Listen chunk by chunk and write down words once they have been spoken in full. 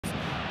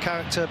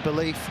character,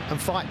 belief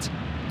and fight.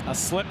 A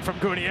slip from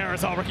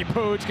Gutierrez. Ricky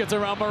Puig gets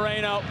around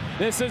Moreno.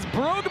 This is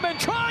Brugman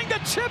trying to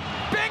chip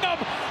Bingham,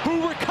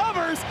 who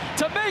recovers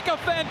to make a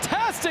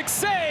fantastic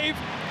save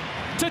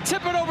to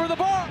tip it over the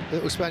bar.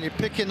 Little Spaniard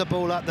picking the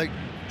ball up, the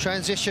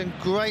transition,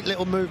 great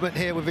little movement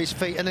here with his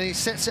feet, and then he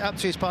sets it up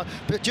to his part.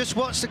 But just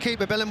watch the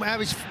keeper, Bellingham, how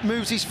he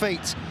moves his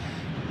feet.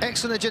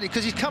 Excellent agility,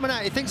 because he's coming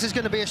out, he thinks there's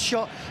going to be a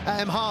shot at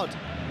him hard.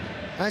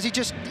 As he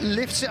just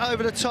lifts it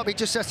over the top, he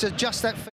just has to adjust that feet.